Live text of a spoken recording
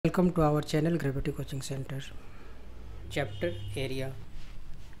Welcome to our channel Gravity Coaching Center. Chapter Area.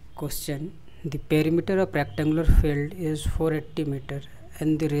 Question: the perimeter of rectangular field is 480 meter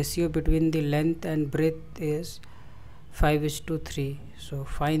and the ratio between the length and breadth is 5:3. So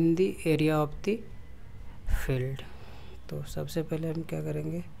find the area of the field. तो सबसे पहले हम क्या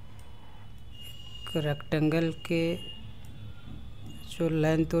करेंगे, rectangle के जो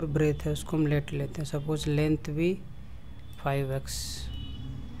length और breath है उसको हम लेट लेते हैं. सपोज लेंथ भी 5x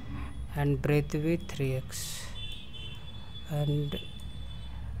and breadth be 3x, and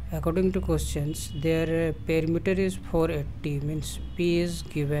according to questions their perimeter is 480, means P is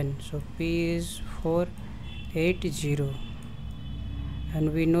given, so P is 480,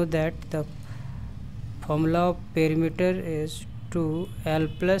 and we know that the formula of perimeter is 2L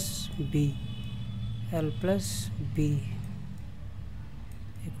plus B, L plus B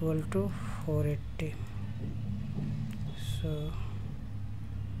equal to 480. So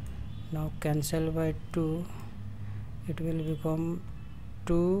now cancel by 2, it will become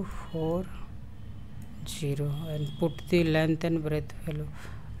 240, and put the length and breadth value.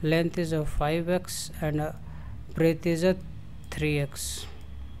 Length is a 5x and breadth is a 3x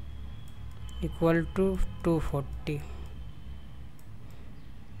equal to 240.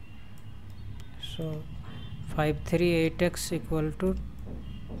 So 538x equal to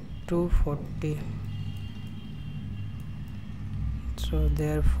 240. So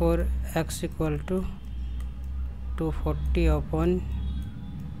therefore x equal to 240 upon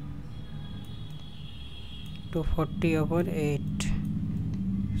 8.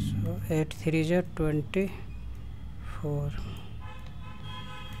 So 8 3 is 24.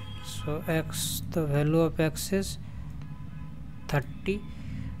 So x, the value of x is 30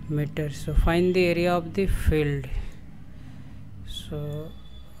 meters. So find the area of the field. So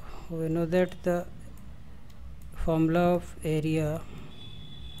we know that the formula of area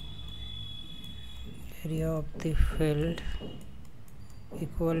of the field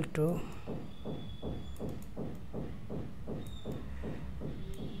equal to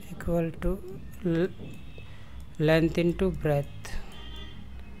length into breadth.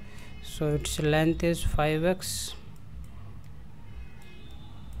 So its length is 5x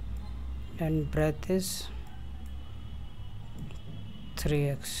and breadth is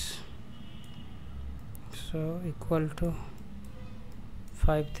 3x. So equal to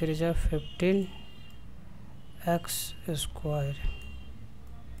 5 3 is 15 x square.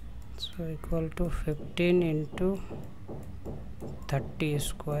 So equal to 15 into 30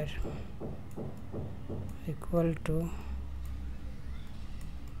 square equal to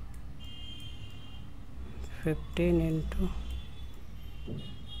 15 into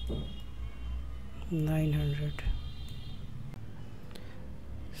 900.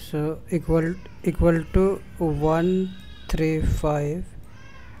 So equal to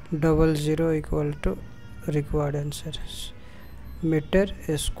 13500 equal to required answer, meter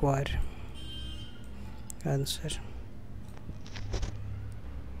square answer.